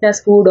about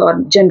fitness food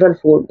or general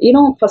food.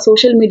 For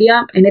social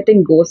media,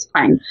 anything goes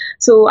fine.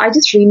 So I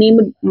just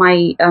renamed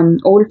my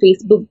old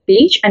Facebook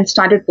page and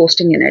started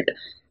posting in it.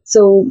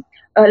 So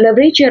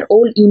leverage your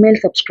old email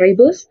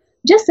subscribers.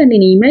 Just send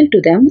an email to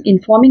them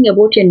informing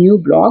about your new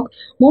blog.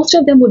 Most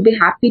of them would be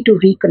happy to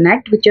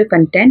reconnect with your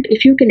content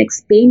if you can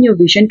explain your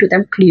vision to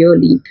them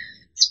clearly.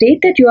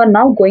 State that you are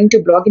now going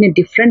to blog in a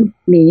different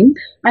name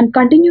and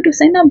continue to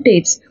send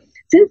updates.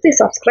 Since they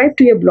subscribe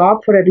to your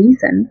blog for a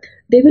reason,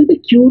 they will be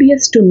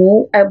curious to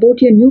know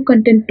about your new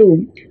content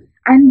too.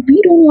 And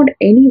we don't want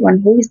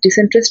anyone who is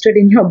disinterested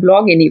in your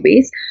blog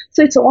anyways,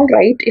 so it's all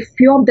right if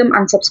few of them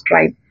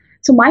unsubscribe.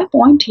 So my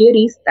point here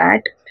is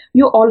that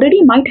you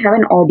already might have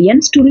an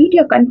audience to read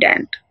your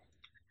content.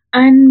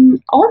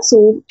 And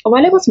also,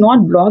 while I was not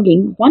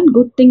blogging, one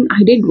good thing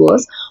I did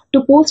was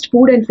to post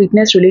food and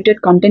fitness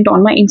related content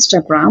on my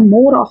Instagram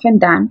more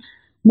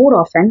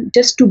often,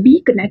 just to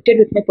be connected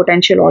with my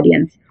potential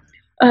audience.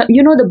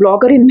 The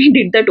blogger in me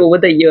did that over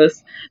the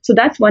years. So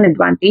that's one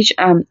advantage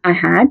I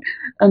had.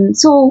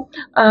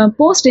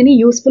 Post any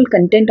useful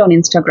content on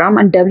Instagram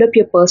and develop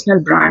your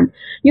personal brand.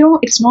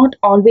 It's not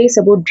always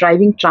about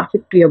driving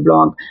traffic to your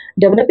blog.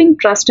 Developing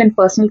trust and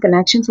personal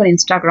connections on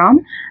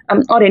Instagram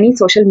or any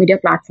social media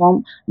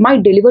platform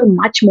might deliver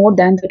much more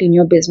than that in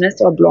your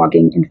business or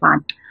blogging, in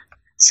fact.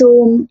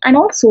 So, and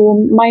also,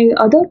 my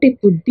other tip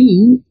would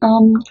be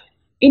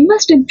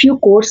invest in few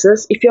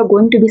courses if you're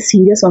going to be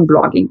serious on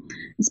blogging,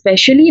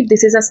 especially if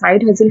this is a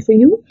side hustle for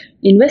you.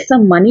 Invest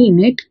some money in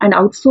it and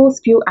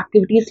outsource few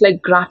activities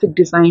like graphic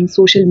design,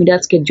 social media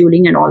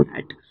scheduling, and all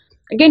that.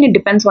 Again, it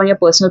depends on your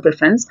personal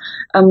preference.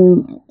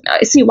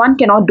 See, one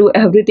cannot do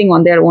everything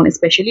on their own,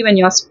 especially when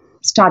you're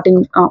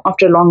starting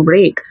after a long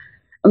break.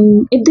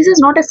 If this is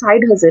not a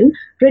side hustle,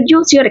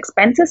 reduce your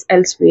expenses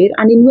elsewhere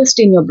and invest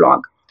in your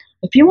blog.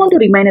 If you want to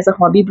remain as a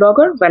hobby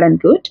blogger, well and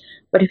good.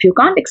 But if you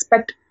can't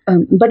expect,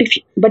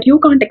 but you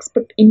can't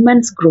expect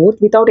immense growth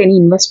without any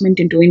investment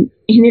in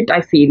it.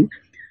 I feel.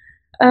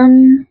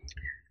 Um,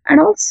 and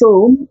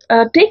also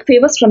take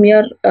favors from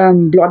your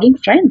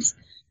blogging friends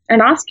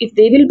and ask if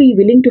they will be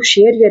willing to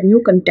share your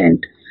new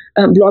content.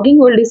 Blogging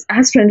world is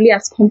as friendly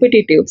as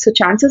competitive, so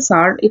chances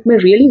are it may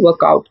really work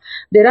out.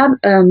 There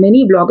are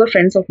many blogger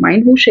friends of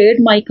mine who shared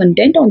my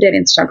content on their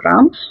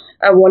Instagram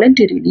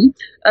voluntarily,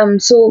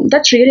 so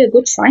that's really a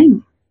good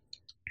sign.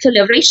 So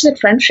leverage that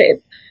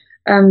friendship,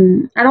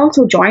 and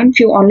also join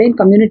few online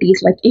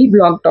communities like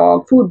eBlog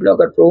Talk, Food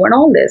Blogger Pro, and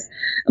all this.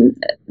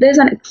 There's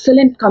an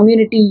excellent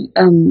communities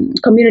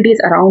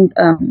around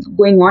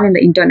going on in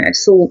the internet.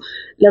 So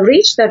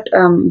leverage that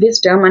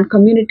wisdom and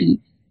community,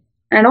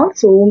 and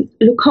also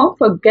look out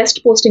for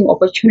guest posting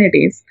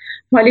opportunities.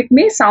 While it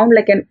may sound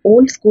like an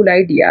old school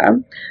idea,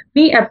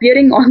 me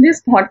appearing on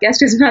this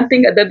podcast is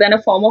nothing other than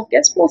a form of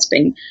guest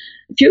posting.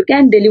 If you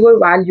can deliver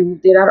value,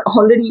 there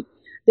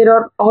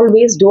are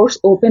always doors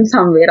open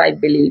somewhere, I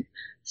believe.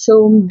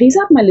 So these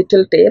are my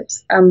little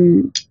tips.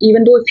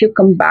 Even though if you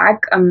come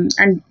back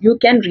and you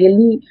can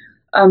really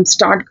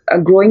start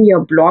growing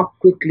your blog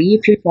quickly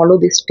if you follow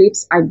these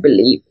tips, I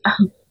believe.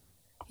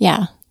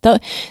 Yeah,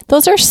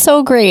 those are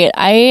so great.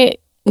 I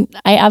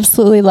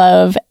absolutely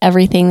love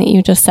everything that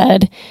you just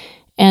said.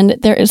 And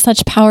there is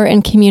such power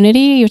in community.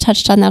 You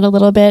touched on that a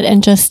little bit,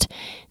 and just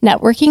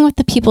networking with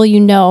the people you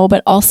know,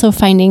 but also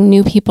finding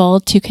new people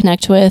to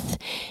connect with.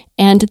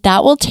 And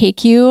that will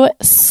take you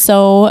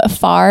so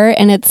far,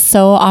 and it's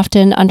so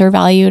often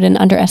undervalued and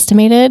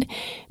underestimated.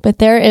 But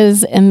there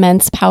is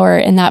immense power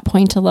in that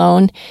point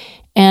alone.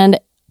 And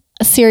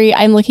Siri,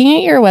 I'm looking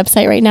at your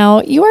website right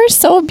now. You are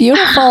so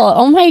beautiful.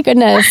 Oh my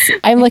goodness.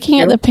 I'm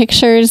looking at the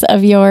pictures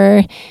of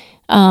your,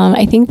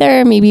 I think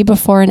they're maybe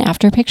before and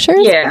after pictures.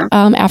 Yeah.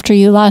 After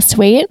you lost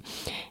weight.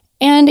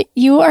 And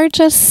you are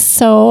just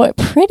so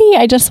pretty.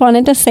 I just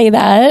wanted to say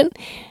that.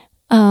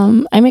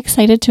 I'm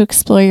excited to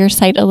explore your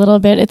site a little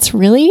bit. It's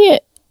really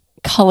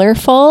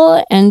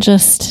colorful and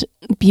just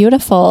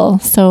beautiful.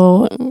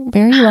 So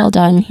very well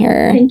done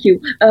here. Thank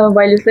you.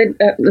 While you said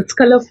it's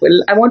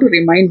colorful, I want to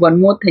remind one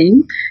more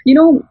thing.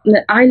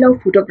 I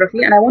love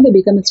photography and I want to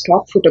become a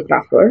stock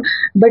photographer.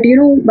 But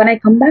when I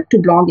come back to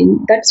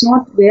blogging, that's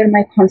not where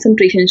my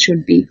concentration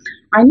should be.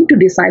 I need to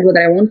decide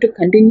whether I want to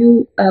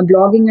continue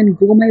blogging and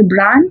grow my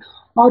brand,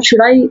 or should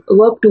I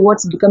work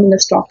towards becoming a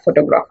stock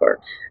photographer?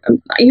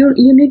 You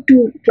need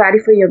to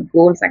clarify your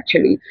goals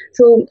actually.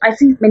 So I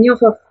see many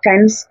of our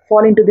friends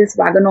fall into this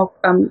wagon of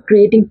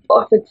creating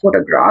perfect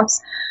photographs.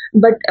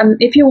 But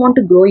if you want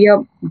to grow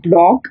your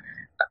blog,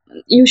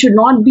 you should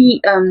not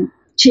be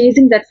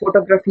chasing that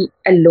photography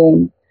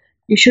alone.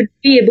 You should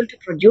be able to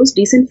produce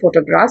decent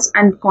photographs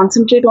and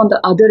concentrate on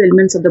the other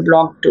elements of the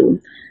blog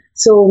too.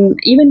 So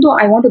even though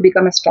I want to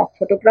become a stock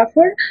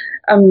photographer,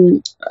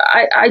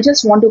 I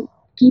just want to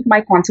keep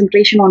my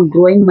concentration on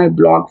growing my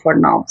blog for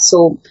now.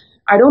 So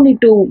I don't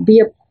need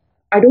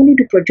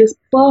to produce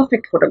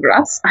perfect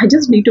photographs. I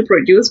just need to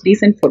produce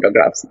decent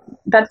photographs.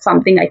 That's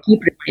something I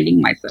keep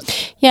reminding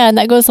myself. Yeah, and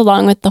that goes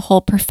along with the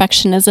whole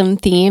perfectionism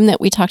theme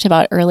that we talked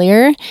about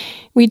earlier.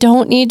 We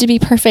don't need to be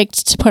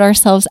perfect to put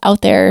ourselves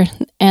out there.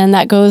 And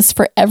that goes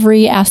for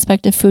every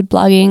aspect of food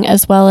blogging,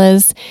 as well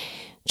as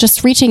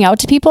just reaching out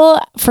to people.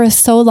 For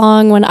so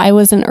long, when I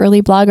was an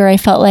early blogger, I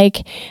felt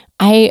like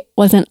I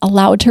wasn't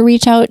allowed to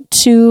reach out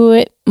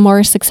to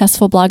more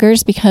successful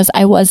bloggers because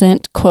I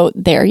wasn't, quote,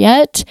 there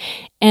yet.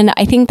 And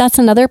I think that's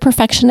another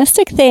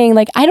perfectionistic thing.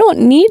 Like, I don't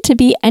need to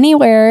be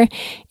anywhere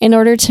in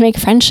order to make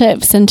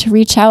friendships and to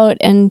reach out.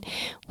 And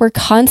we're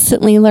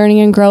constantly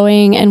learning and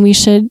growing, and we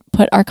should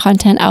put our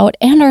content out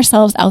and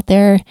ourselves out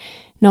there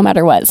no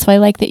matter what. So I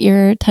like that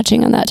you're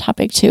touching on that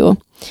topic too.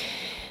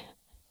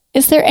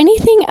 Is there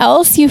anything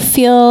else you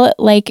feel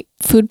like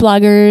food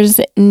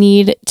bloggers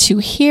need to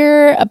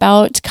hear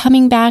about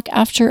coming back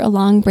after a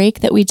long break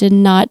that we did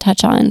not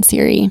touch on,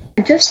 Siri?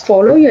 Just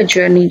follow your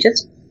journey.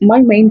 Just my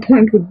main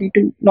point would be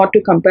to not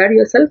to compare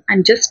yourself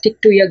and just stick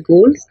to your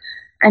goals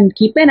and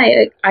keep an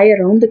eye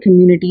around the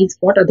communities,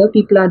 what other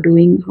people are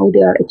doing, how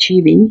they are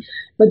achieving,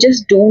 but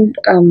just don't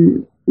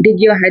dig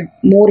your head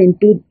more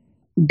into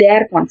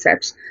their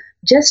concepts.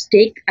 Just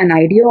take an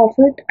idea of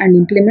it and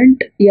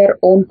implement your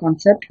own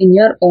concept in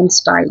your own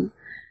style.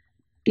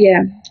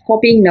 Yeah,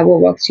 copying never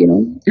works.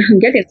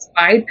 Get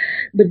inspired,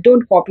 but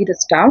don't copy the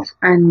stuff.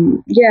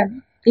 And yeah,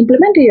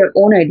 implement your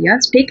own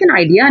ideas. Take an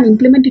idea and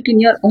implement it in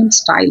your own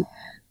style.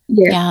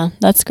 Yeah,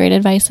 that's great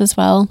advice as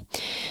well.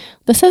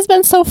 This has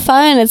been so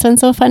fun. It's been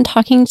so fun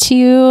talking to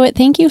you.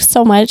 Thank you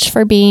so much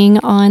for being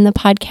on the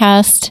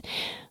podcast.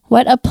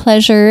 What a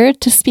pleasure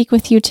to speak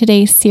with you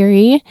today,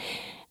 Siri.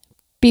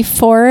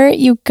 Before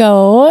you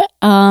go,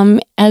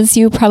 as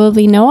you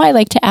probably know, I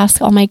like to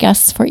ask all my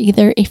guests for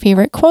either a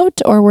favorite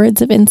quote or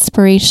words of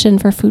inspiration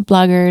for food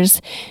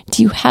bloggers.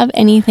 Do you have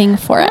anything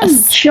for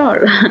us?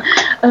 Sure.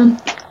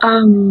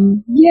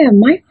 Yeah,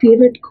 my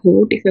favorite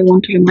quote, if I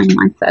want to remind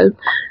myself,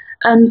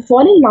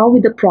 fall in love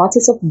with the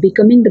process of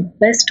becoming the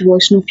best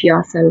version of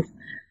yourself.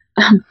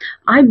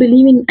 I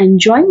believe in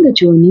enjoying the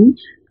journey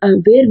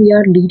where we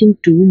are leading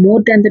to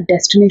more than the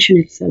destination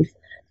itself.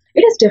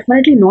 It is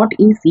definitely not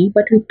easy,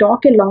 but we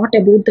talk a lot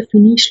about the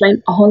finish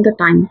line all the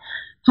time.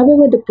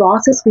 However, the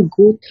process we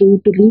go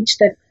through to reach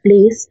that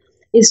place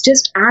is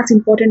just as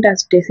important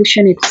as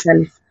decision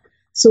itself.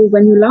 So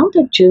when you love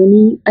that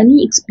journey,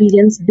 any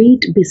experience, be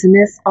it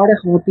business or a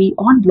hobby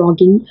or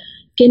blogging,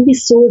 can be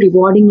so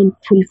rewarding and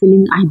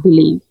fulfilling, I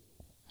believe.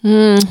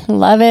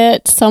 Love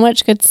it. So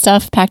much good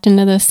stuff packed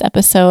into this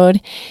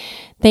episode.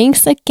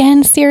 Thanks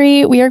again,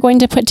 Siri. We are going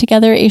to put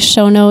together a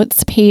show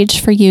notes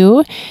page for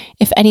you.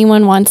 If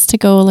anyone wants to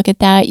go look at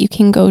that, you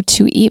can go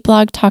to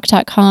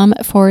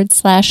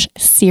eatblogtalk.com/Siri,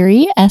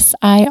 Siri.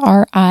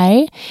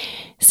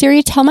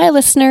 Siri, tell my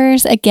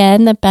listeners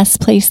again the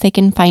best place they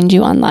can find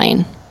you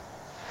online.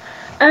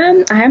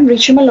 I am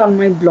reachable on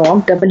my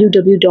blog,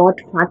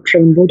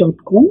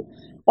 www.fatrainbow.com,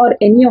 or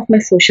any of my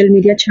social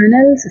media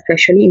channels,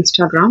 especially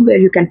Instagram, where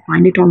you can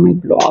find it on my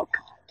blog.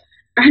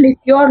 And if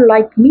you're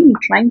like me,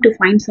 trying to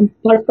find some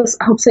purpose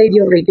outside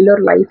your regular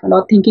life and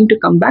are thinking to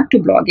come back to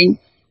blogging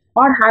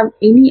or have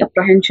any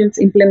apprehensions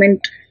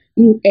implement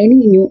in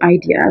any new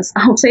ideas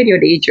outside your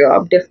day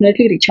job,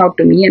 definitely reach out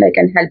to me and I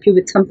can help you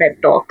with some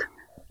pep talk.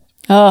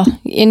 Oh,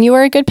 and you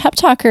are a good pep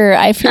talker.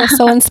 I feel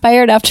so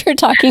inspired after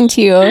talking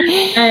to you.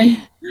 And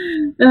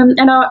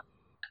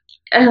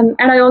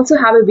I also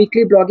have a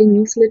weekly blogging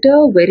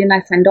newsletter wherein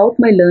I send out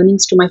my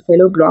learnings to my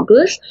fellow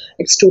bloggers.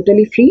 It's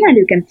totally free and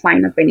you can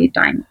sign up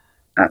anytime.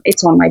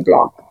 It's on my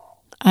blog.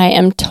 I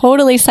am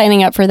totally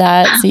signing up for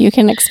that. So you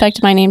can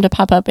expect my name to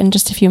pop up in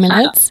just a few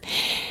minutes.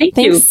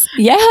 Thanks.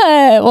 You.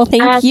 Yeah. Well,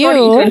 thank you. Sorry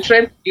to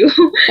interrupt you.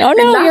 Oh,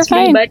 no, you're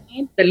fine. But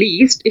not the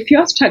least, if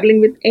you're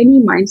struggling with any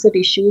mindset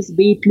issues,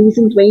 be it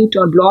losing weight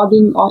or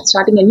blogging or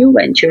starting a new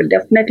venture,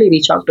 definitely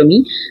reach out to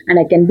me and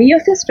I can be your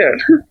sister.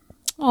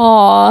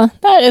 Aw,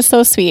 that is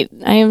so sweet.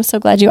 I am so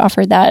glad you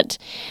offered that.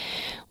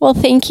 Well,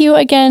 thank you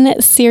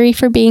again, Siri,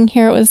 for being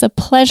here. It was a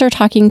pleasure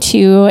talking to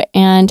you.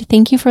 And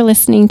thank you for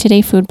listening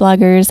today, food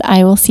bloggers.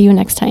 I will see you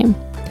next time.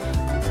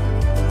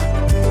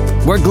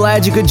 We're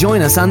glad you could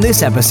join us on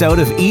this episode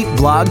of Eat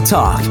Blog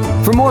Talk.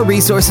 For more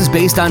resources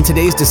based on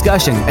today's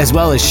discussion, as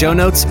well as show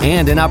notes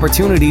and an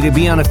opportunity to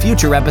be on a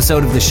future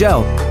episode of the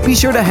show, be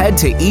sure to head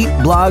to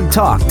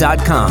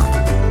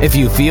eatblogtalk.com. If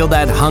you feel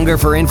that hunger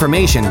for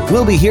information,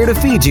 we'll be here to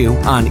feed you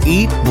on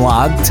Eat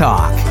Blog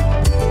Talk.